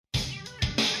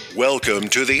Welcome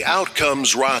to the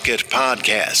Outcomes Rocket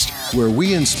podcast, where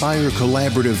we inspire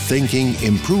collaborative thinking,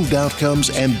 improved outcomes,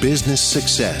 and business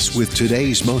success with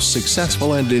today's most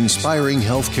successful and inspiring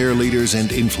healthcare leaders and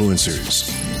influencers.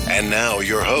 And now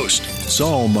your host,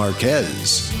 Saul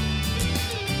Marquez.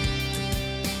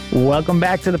 Welcome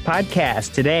back to the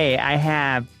podcast. Today I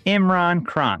have Imran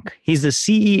Cronk. He's the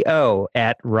CEO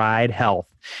at Ride Health.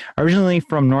 Originally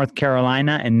from North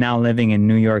Carolina and now living in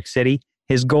New York City,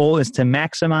 his goal is to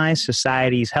maximize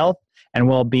society's health and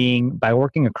well-being by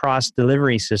working across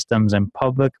delivery systems and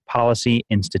public policy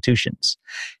institutions.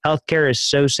 Healthcare is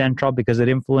so central because it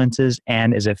influences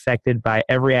and is affected by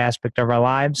every aspect of our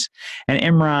lives. And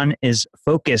Imran is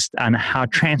focused on how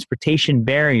transportation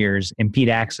barriers impede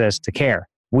access to care.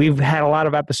 We've had a lot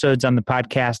of episodes on the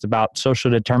podcast about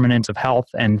social determinants of health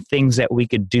and things that we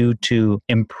could do to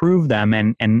improve them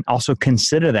and also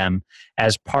consider them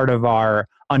as part of our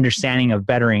understanding of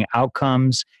bettering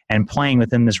outcomes and playing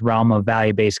within this realm of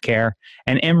value-based care.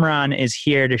 And Imran is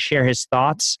here to share his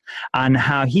thoughts on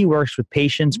how he works with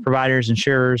patients, providers,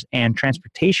 insurers, and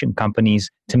transportation companies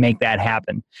to make that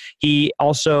happen. He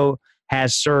also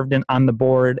has served on the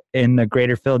board in the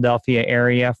greater Philadelphia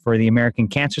area for the American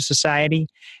Cancer Society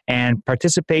and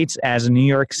participates as a New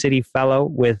York City fellow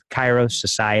with Kairos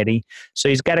Society. So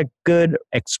he's got a good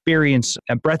experience,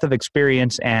 a breadth of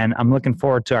experience, and I'm looking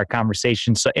forward to our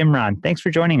conversation. So Imran, thanks for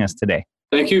joining us today.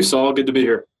 Thank you, Saul. Good to be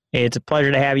here. It's a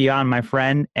pleasure to have you on, my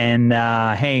friend. And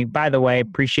hey, by the way,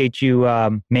 appreciate you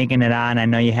making it on. I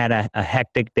know you had a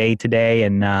hectic day today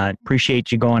and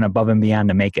appreciate you going above and beyond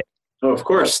to make it. Oh, of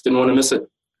course. Didn't want to miss it.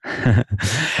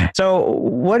 So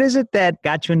what is it that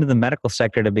got you into the medical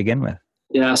sector to begin with?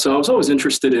 Yeah, so I was always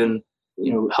interested in,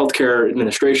 healthcare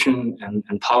administration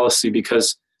and policy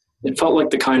because it felt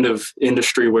like the kind of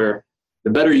industry where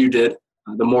the better you did,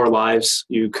 the more lives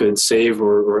you could save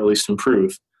or at least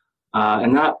improve.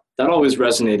 And that always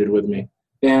resonated with me.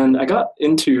 And I got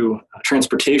into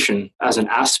transportation as an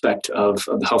aspect of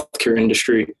the healthcare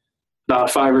industry about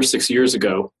 5 or 6 years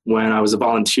ago when I was a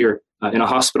volunteer in a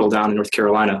hospital down in North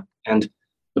Carolina. And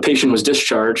the patient was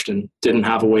discharged and didn't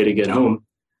have a way to get home.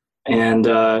 And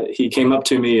he came up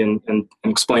to me and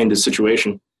explained his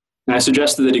situation. And I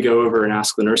suggested that he go over and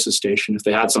ask the nurses station if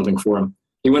they had something for him.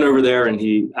 He went over there and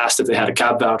he asked if they had a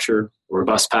cab voucher or a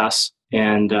bus pass.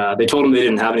 And they told him they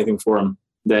didn't have anything for him,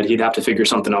 that he'd have to figure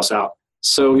something else out.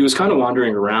 So he was kind of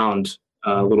wandering around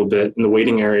a little bit in the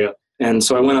waiting area. And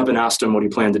so I went up and asked him what he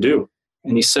planned to do.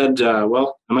 And he said,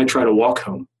 well, I might try to walk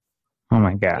home. Oh,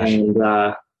 my gosh.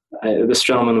 And this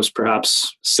gentleman was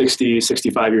perhaps 60,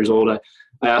 65 years old. I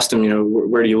asked him,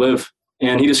 where do you live?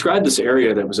 And he described this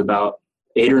area that was about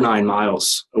 8 or 9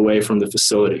 miles away from the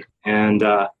facility. And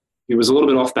he was a little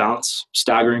bit off balance,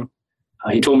 staggering.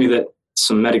 He told me that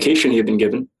some medication he had been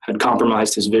given had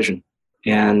compromised his vision.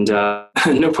 And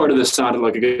no part of this sounded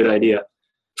like a good idea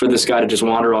for this guy to just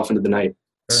wander off into the night.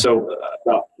 So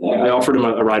I offered him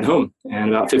a ride home. And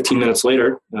about 15 minutes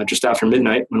later, just after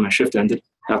midnight, when my shift ended,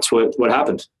 that's what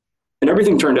happened. And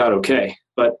everything turned out okay.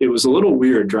 But it was a little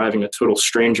weird driving a total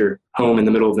stranger home in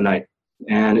the middle of the night.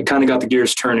 And it kind of got the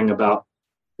gears turning about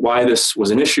why this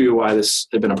was an issue, why this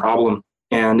had been a problem.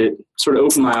 And it sort of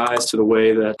opened my eyes to the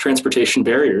way that transportation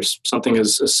barriers, something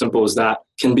as simple as that,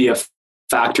 can be a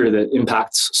factor that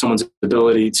impacts someone's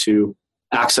ability to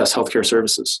access healthcare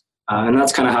services. And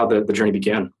that's kind of how the journey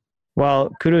began.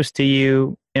 Well, kudos to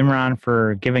you, Imran,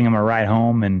 for giving him a ride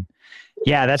home. And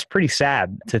yeah, that's pretty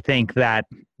sad to think that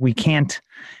we can't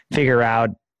figure out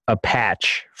a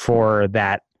patch for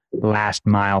that last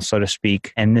mile, so to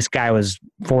speak. And this guy was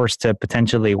forced to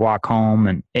potentially walk home.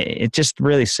 And it's just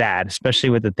really sad,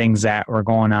 especially with the things that were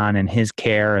going on in his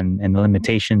care and the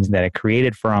limitations that it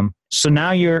created for him. So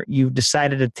now you've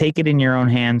decided to take it in your own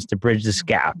hands to bridge this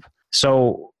gap.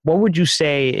 So what would you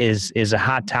say is a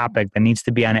hot topic that needs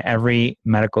to be on every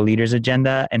medical leader's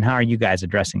agenda, and how are you guys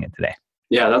addressing it today?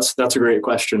 Yeah, that's a great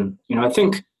question. I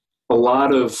think a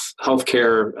lot of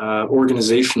healthcare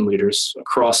organization leaders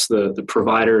across the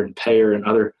provider and payer and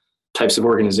other types of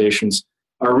organizations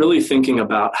are really thinking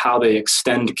about how they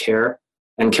extend care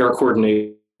and care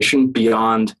coordination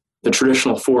beyond the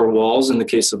traditional 4 walls in the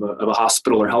case of a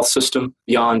hospital or health system,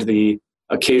 beyond the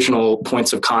occasional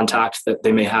points of contact that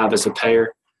they may have as a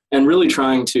payer, and really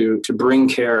trying to bring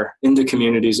care into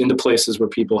communities, into places where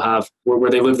people have, where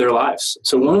they live their lives.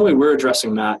 So one way we're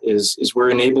addressing that is we're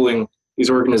enabling these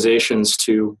organizations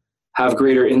to have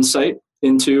greater insight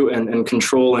into and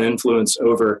control and influence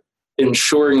over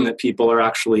ensuring that people are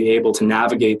actually able to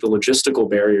navigate the logistical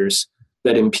barriers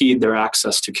that impede their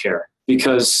access to care.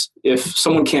 Because if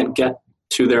someone can't get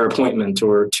to their appointment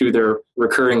or to their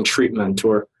recurring treatment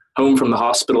or home from the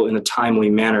hospital in a timely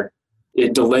manner,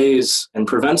 it delays and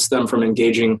prevents them from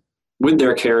engaging with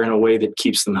their care in a way that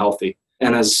keeps them healthy.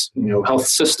 And as health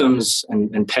systems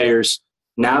and payers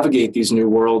navigate these new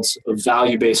worlds of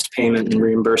value-based payment and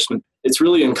reimbursement, it's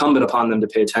really incumbent upon them to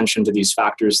pay attention to these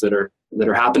factors that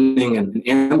are happening and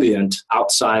ambient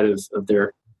outside of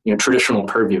their traditional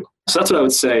purview. So that's what I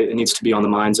would say it needs to be on the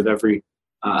minds of every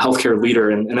healthcare leader,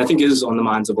 and I think is on the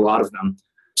minds of a lot of them.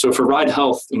 So for Ride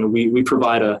Health, we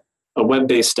provide a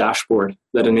web-based dashboard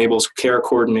that enables care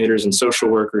coordinators and social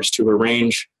workers to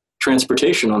arrange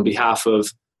transportation on behalf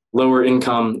of lower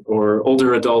income or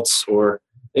older adults or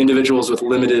individuals with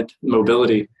limited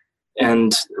mobility.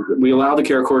 And we allow the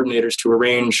care coordinators to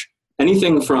arrange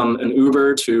anything from an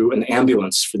Uber to an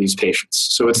ambulance for these patients.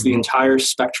 So it's the entire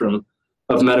spectrum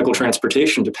of medical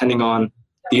transportation depending on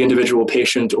the individual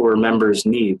patient or member's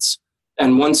needs.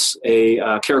 And once a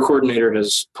care coordinator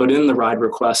has put in the ride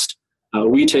request,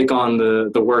 we take on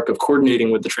the work of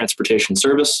coordinating with the transportation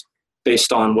service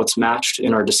based on what's matched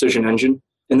in our decision engine.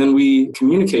 And then we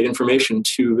communicate information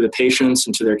to the patients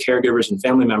and to their caregivers and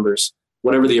family members,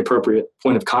 whatever the appropriate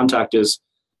point of contact is,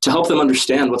 to help them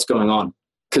understand what's going on.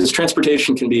 Because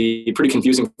transportation can be pretty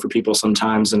confusing for people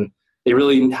sometimes, and they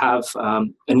really have a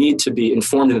need to be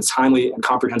informed in a timely and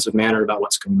comprehensive manner about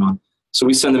what's going on. So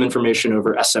we send them information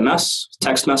over SMS,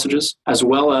 text messages, as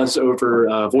well as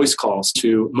over voice calls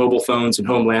to mobile phones and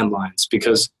home landlines,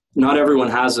 because not everyone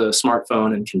has a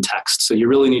smartphone and can text. So you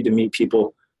really need to meet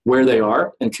people where they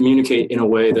are and communicate in a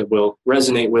way that will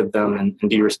resonate with them and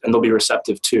they'll be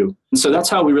receptive to. And so that's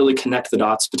how we really connect the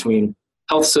dots between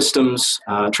health systems,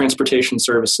 transportation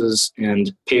services,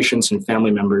 and patients and family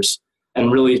members,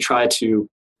 and really try to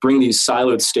bring these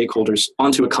siloed stakeholders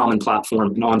onto a common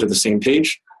platform and onto the same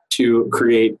page to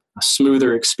create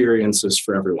smoother experiences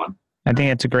for everyone. I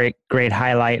think it's a great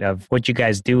highlight of what you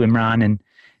guys do, Imran. And,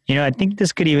 I think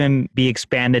this could even be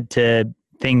expanded to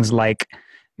things like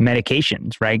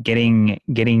medications, right?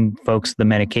 Getting folks the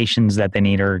medications that they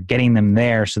need, or getting them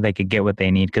there so they could get what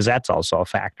they need, because that's also a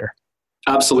factor.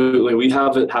 Absolutely. We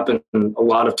have it happen a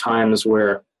lot of times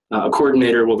where a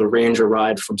coordinator will arrange a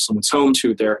ride from someone's home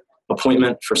to their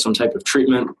appointment for some type of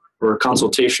treatment or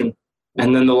consultation.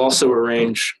 And then they'll also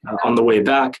arrange on the way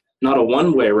back, not a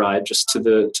one-way ride just to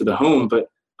the home, but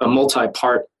a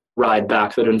multi-part ride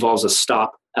back that involves a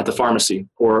stop at the pharmacy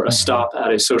or a stop at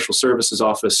a social services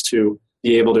office to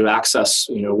be able to access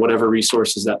whatever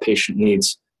resources that patient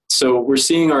needs. So we're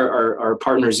seeing our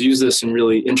partners use this in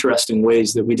really interesting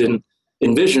ways that we didn't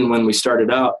envision when we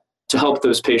started out to help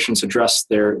those patients address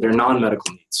their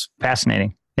non-medical needs.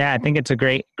 Fascinating. Yeah, I think it's a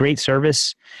great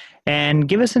service. And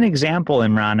give us an example,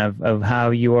 Imran, of how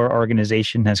your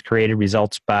organization has created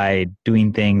results by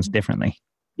doing things differently.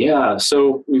 Yeah,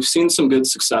 so we've seen some good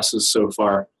successes so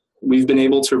far. We've been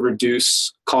able to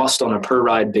reduce cost on a per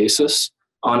ride basis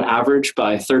on average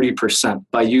by 30%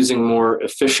 by using more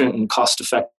efficient and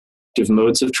cost-effective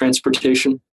modes of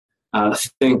transportation.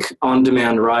 Think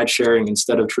on-demand ride sharing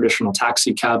instead of traditional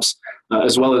taxi cabs,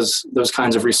 as well as those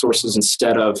kinds of resources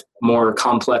instead of more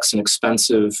complex and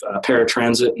expensive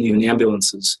paratransit and even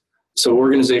ambulances. So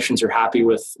organizations are happy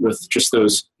with just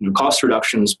those cost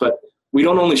reductions, but we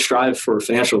don't only strive for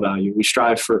financial value, we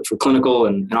strive for clinical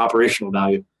and operational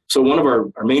value. So one of our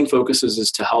main focuses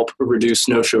is to help reduce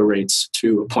no-show rates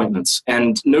to appointments.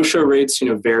 And no-show rates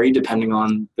vary depending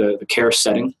on the care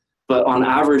setting. But on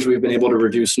average, we've been able to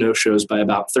reduce no-shows by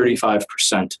about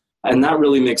 35%. And that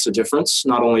really makes a difference,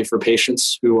 not only for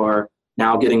patients who are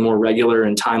now getting more regular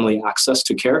and timely access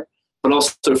to care, but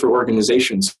also for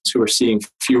organizations who are seeing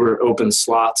fewer open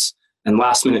slots and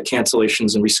last-minute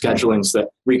cancellations and reschedulings that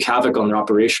wreak havoc on their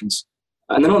operations.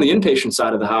 And then on the inpatient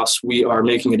side of the house, we are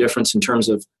making a difference in terms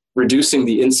of reducing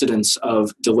the incidence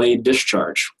of delayed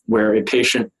discharge, where a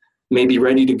patient may be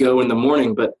ready to go in the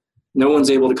morning, but no one's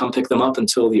able to come pick them up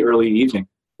until the early evening.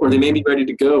 Or they may be ready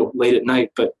to go late at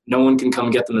night, but no one can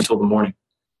come get them until the morning.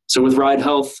 So with Ride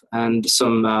Health and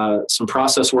some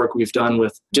process work we've done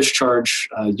with discharge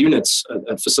units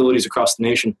at facilities across the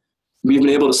nation, we've been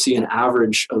able to see an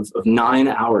average of 9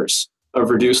 hours of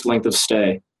reduced length of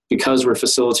stay because we're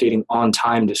facilitating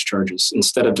on-time discharges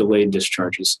instead of delayed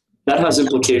discharges. That has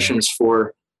implications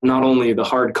for not only the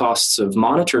hard costs of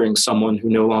monitoring someone who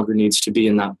no longer needs to be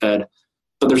in that bed,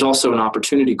 but there's also an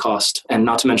opportunity cost, and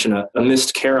not to mention a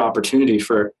missed care opportunity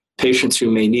for patients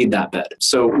who may need that bed.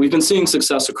 So we've been seeing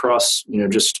success across,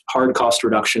 just hard cost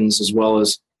reductions as well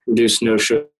as reduced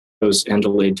no-shows and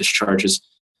delayed discharges,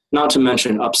 not to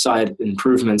mention upside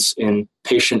improvements in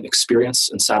patient experience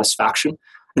and satisfaction.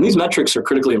 And these metrics are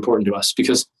critically important to us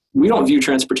because we don't view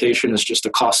transportation as just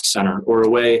a cost center or a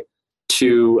way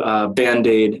to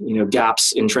band-aid,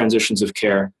 gaps in transitions of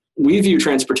care. We view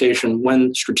transportation,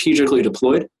 when strategically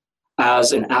deployed,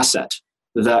 as an asset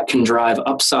that can drive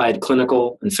upside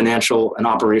clinical and financial and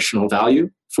operational value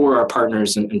for our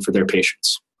partners and for their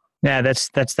patients. Yeah, that's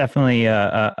definitely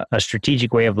a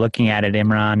strategic way of looking at it,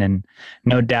 Imran, and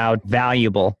no doubt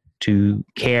valuable to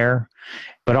care,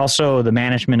 but also the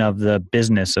management of the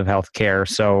business of healthcare.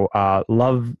 So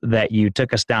love that you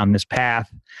took us down this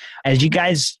path. As you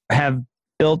guys have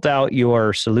built out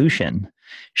your solution,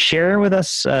 share with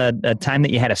us a time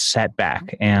that you had a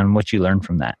setback and what you learned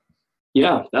from that.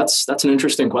 Yeah, that's an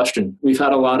interesting question. We've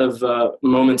had a lot of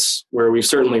moments where we've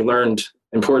certainly learned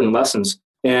important lessons.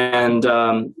 And,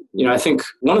 I think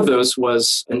one of those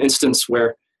was an instance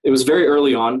where it was very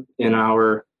early on in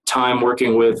our time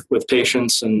working with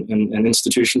patients and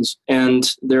institutions. And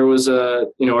there was our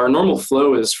normal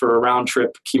flow is for a round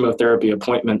trip chemotherapy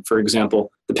appointment, for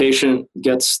example. The patient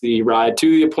gets the ride to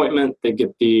the appointment, they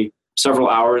get the several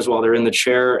hours while they're in the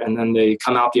chair, and then they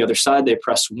come out the other side. They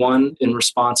press 1 in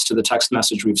response to the text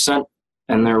message we've sent,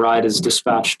 and their ride is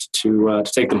dispatched to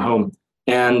take them home.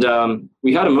 And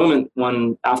we had a moment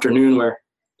one afternoon where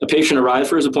a patient arrived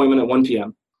for his appointment at 1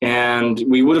 p.m. and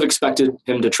we would have expected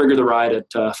him to trigger the ride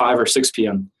at 5 or 6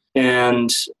 p.m.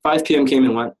 And 5 p.m. came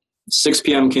and went, 6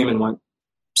 p.m. came and went,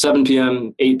 7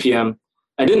 p.m., 8 p.m.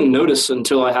 I didn't notice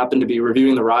until I happened to be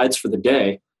reviewing the rides for the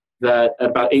day that at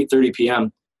about 8:30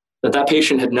 p.m. that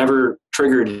patient had never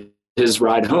triggered his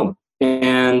ride home.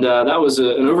 And that was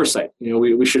an oversight.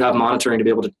 We should have monitoring to be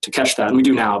able to catch that. And we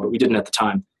do now, but we didn't at the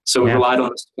time. So we relied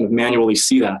on us to kind of manually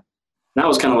see that. And that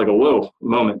was kind of like a whoa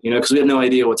moment, because we had no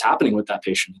idea what's happening with that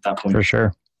patient at that point. For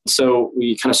sure. So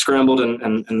we kind of scrambled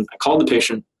and I called the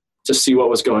patient to see what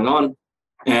was going on.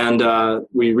 And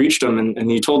we reached him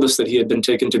and he told us that he had been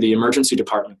taken to the emergency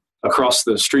department across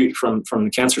the street from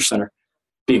the cancer center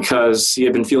because he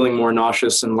had been feeling more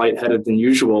nauseous and lightheaded than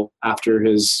usual after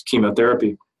his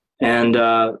chemotherapy. And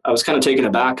I was kind of taken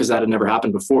aback because that had never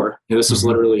happened before. This was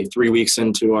literally 3 weeks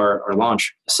into our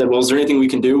launch. I said, well, is there anything we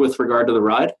can do with regard to the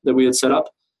ride that we had set up?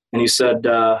 And he said,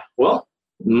 well,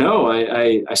 no,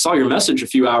 I saw your message a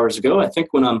few hours ago. I think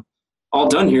when I'm all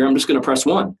done here, I'm just going to press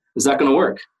 1. Is that going to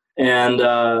work? And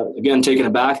again, taken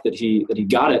aback that he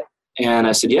got it. And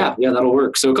I said, yeah, that'll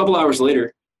work. So a couple hours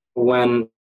later, when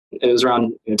it was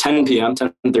around 10 p.m.,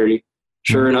 10:30,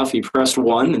 sure enough, he pressed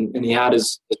 1 and he had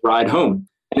his ride home.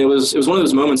 And it was one of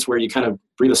those moments where you kind of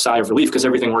breathe a sigh of relief because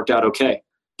everything worked out okay.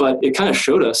 But it kind of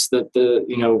showed us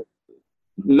that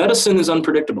medicine is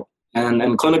unpredictable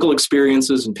and clinical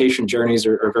experiences and patient journeys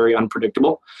are very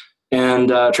unpredictable. And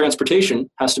transportation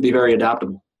has to be very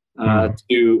adaptable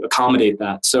to accommodate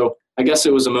that. So I guess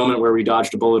it was a moment where we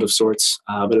dodged a bullet of sorts,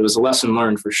 but it was a lesson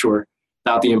learned for sure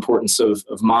about the importance of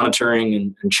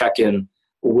monitoring and check-in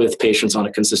with patients on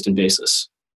a consistent basis.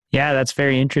 Yeah, that's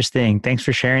very interesting. Thanks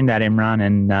for sharing that, Imran.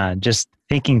 And just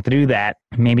thinking through that,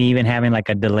 maybe even having like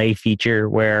a delay feature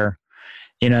where,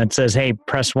 it says, hey,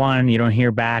 press 1, you don't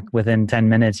hear back within 10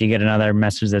 minutes, you get another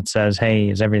message that says, hey,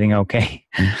 is everything okay?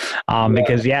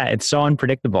 Because it's so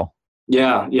unpredictable.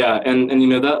 Yeah. And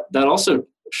that also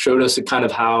showed us a kind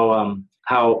of how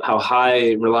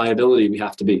high reliability we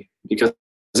have to be. Because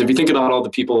if you think about all the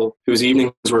people whose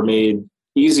evenings were made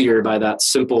easier by that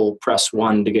simple press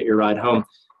 1 to get your ride home,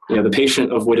 the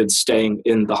patient avoided staying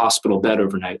in the hospital bed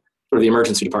overnight or the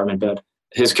emergency department bed.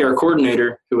 His care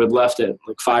coordinator, who had left at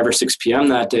like 5 or 6 p.m.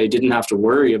 that day, didn't have to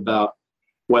worry about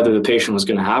whether the patient was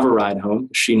going to have a ride home.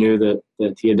 She knew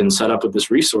that he had been set up with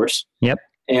this resource. Yep.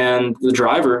 And the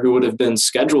driver, who would have been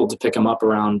scheduled to pick him up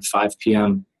around 5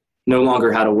 p.m., no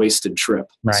longer had a wasted trip.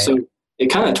 Right. So it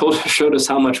kind of showed us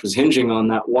how much was hinging on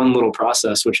that one little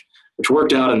process, which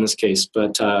worked out in this case.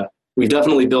 But we've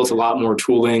definitely built a lot more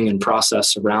tooling and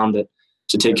process around it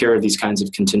to take care of these kinds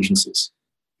of contingencies.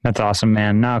 That's awesome,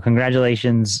 man. No,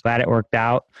 congratulations. Glad it worked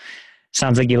out.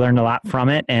 Sounds like you learned a lot from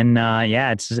it. And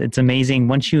it's amazing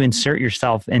once you insert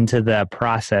yourself into the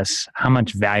process, how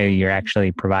much value you're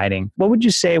actually providing. What would you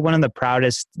say one of the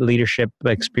proudest leadership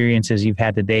experiences you've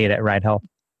had to date at Ride Health?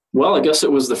 Well, I guess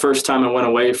it was the first time I went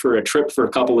away for a trip for a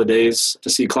couple of days to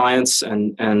see clients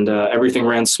and everything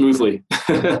ran smoothly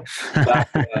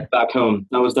back home.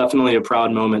 That was definitely a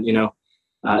proud moment.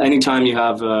 Anytime you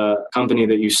have a company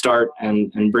that you start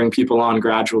and bring people on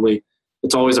gradually,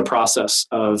 it's always a process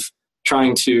of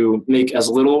trying to make as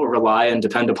little rely and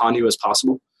depend upon you as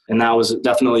possible. And that was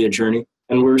definitely a journey.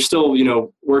 And we're still,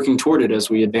 working toward it as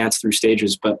we advance through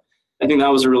stages. But I think that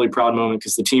was a really proud moment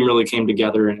because the team really came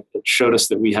together and it showed us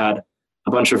that we had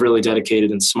a bunch of really dedicated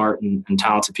and smart and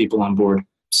talented people on board.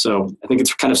 So I think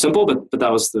it's kind of simple, but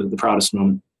that was the proudest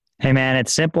moment. Hey man,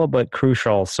 it's simple but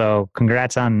crucial. So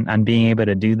congrats on being able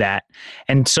to do that.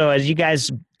 And so as you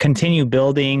guys continue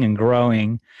building and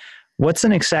growing, what's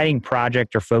an exciting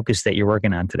project or focus that you're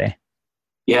working on today?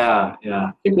 Yeah.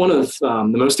 I think one of the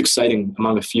most exciting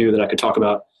among a few that I could talk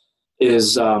about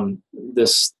is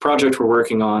this project we're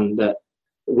working on that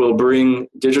will bring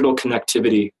digital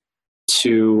connectivity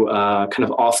to kind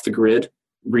of off the grid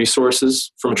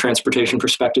resources from a transportation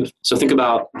perspective. So think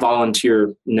about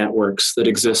volunteer networks that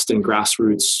exist in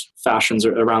grassroots fashions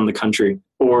around the country,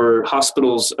 or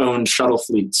hospitals' own shuttle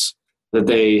fleets that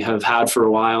they have had for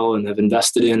a while and have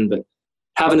invested in, but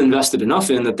haven't invested enough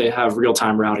in that they have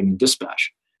real-time routing and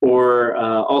dispatch, or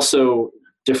also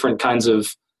different kinds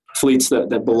of fleets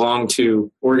that belong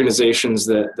to organizations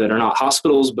that are not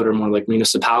hospitals, but are more like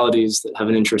municipalities that have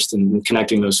an interest in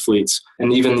connecting those fleets.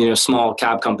 And even, small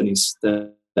cab companies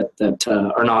that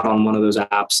are not on one of those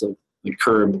apps like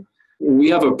Curb. We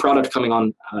have a product coming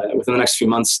on within the next few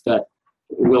months that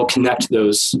will connect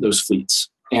those fleets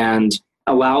and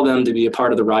allow them to be a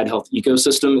part of the Ride Health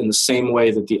ecosystem in the same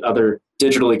way that the other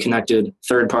digitally connected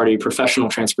third-party professional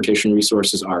transportation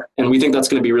resources are. And we think that's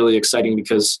going to be really exciting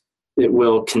because it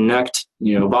will connect,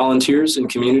 volunteers and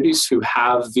communities who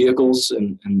have vehicles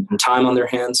and time on their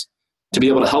hands to be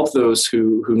able to help those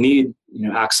who need,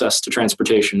 access to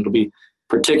transportation. It'll be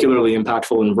particularly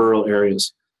impactful in rural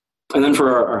areas. And then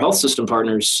for our health system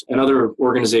partners and other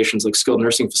organizations like skilled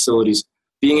nursing facilities,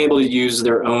 being able to use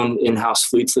their own in-house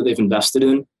fleets that they've invested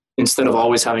in instead of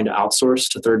always having to outsource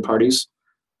to third parties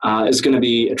is going to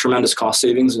be a tremendous cost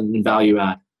savings and value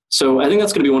add. So I think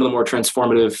that's going to be one of the more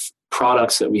transformative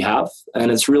products that we have.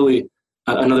 And it's really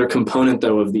another component,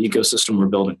 though, of the ecosystem we're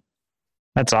building.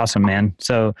 That's awesome, man.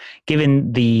 So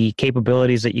given the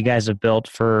capabilities that you guys have built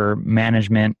for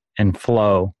management and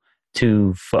flow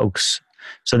to folks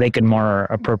so they can more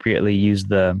appropriately use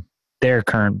their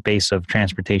current base of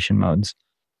transportation modes.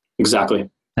 Exactly.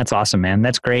 That's awesome, man.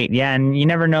 That's great. Yeah, and you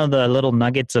never know the little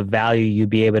nuggets of value you'd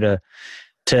be able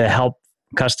to help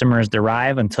customers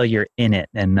derive until you're in it.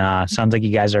 And sounds like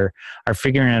you guys are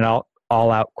figuring it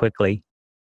all out quickly.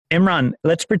 Imran,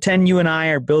 let's pretend you and I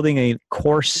are building a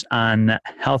course on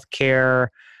healthcare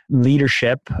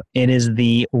leadership. It is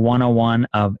the 101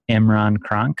 of Imran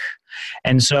Cronk.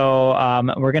 And so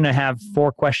we're going to have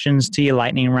 4 questions to you,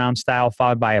 lightning round style,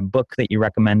 followed by a book that you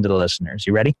recommend to the listeners.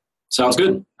 You ready? Sounds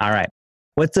good. All right.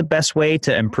 What's the best way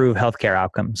to improve healthcare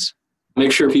outcomes?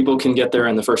 Make sure people can get there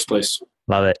in the first place.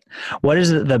 Love it. What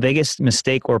is the biggest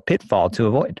mistake or pitfall to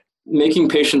avoid? Making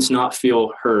patients not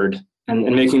feel heard and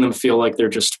making them feel like they're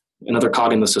just another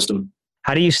cog in the system.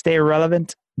 How do you stay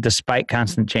relevant despite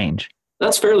constant change?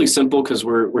 That's fairly simple because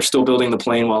we're still building the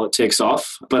plane while it takes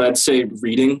off. But I'd say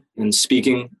reading and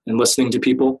speaking and listening to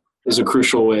people is a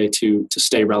crucial way to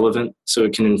stay relevant so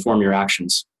it can inform your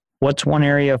actions. What's one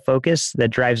area of focus that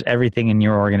drives everything in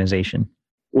your organization?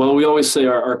 Well, we always say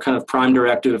our kind of prime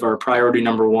directive, our priority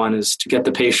number 1 is to get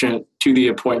the patient to the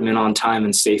appointment on time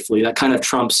and safely. That kind of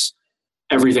trumps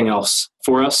everything else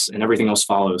for us, and everything else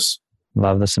follows.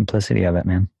 Love the simplicity of it,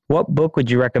 man. What book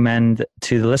would you recommend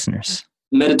to the listeners?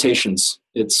 Meditations.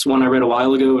 It's one I read a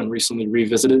while ago and recently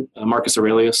revisited, Marcus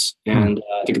Aurelius, and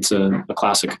I think it's a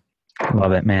classic.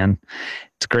 Love it, man.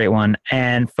 It's a great one.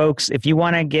 And folks, if you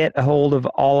want to get a hold of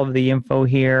all of the info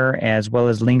here, as well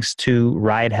as links to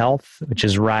Ride Health, which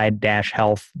is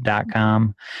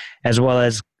ride-health.com, as well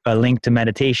as a link to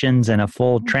meditations and a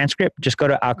full transcript, just go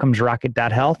to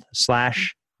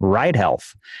outcomesrocket.health/Ride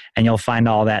Health, and you'll find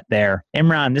all that there.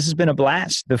 Imran, this has been a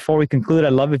blast. Before we conclude,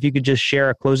 I'd love if you could just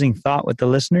share a closing thought with the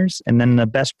listeners and then the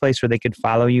best place where they could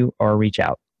follow you or reach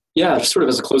out. Yeah, just sort of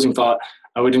as a closing thought,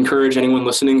 I would encourage anyone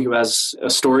listening who has a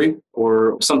story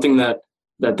or something that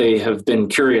they have been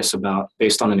curious about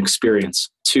based on an experience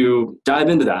to dive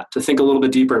into that, to think a little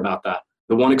bit deeper about that.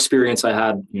 The one experience I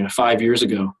had 5 years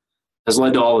ago has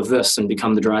led to all of this and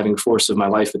become the driving force of my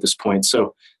life at this point.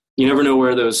 So you never know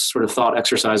where those sort of thought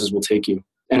exercises will take you.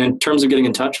 And in terms of getting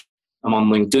in touch, I'm on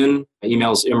LinkedIn. My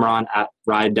email is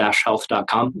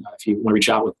imran@ride-health.com if you want to reach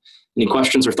out with any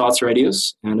questions or thoughts or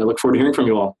ideas. And I look forward to hearing from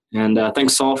you all. And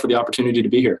thanks, Saul, for the opportunity to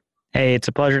be here. Hey, it's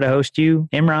a pleasure to host you,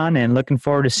 Imran, and looking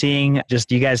forward to seeing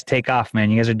just you guys take off, man.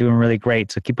 You guys are doing really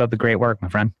great. So keep up the great work, my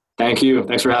friend. Thank you.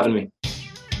 Thanks for having me.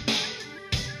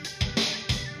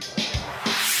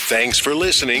 Thanks for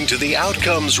listening to the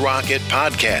Outcomes Rocket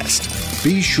podcast.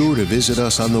 Be sure to visit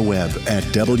us on the web at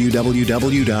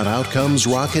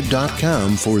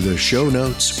www.outcomesrocket.com for the show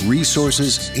notes,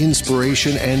 resources,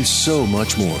 inspiration, and so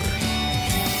much more.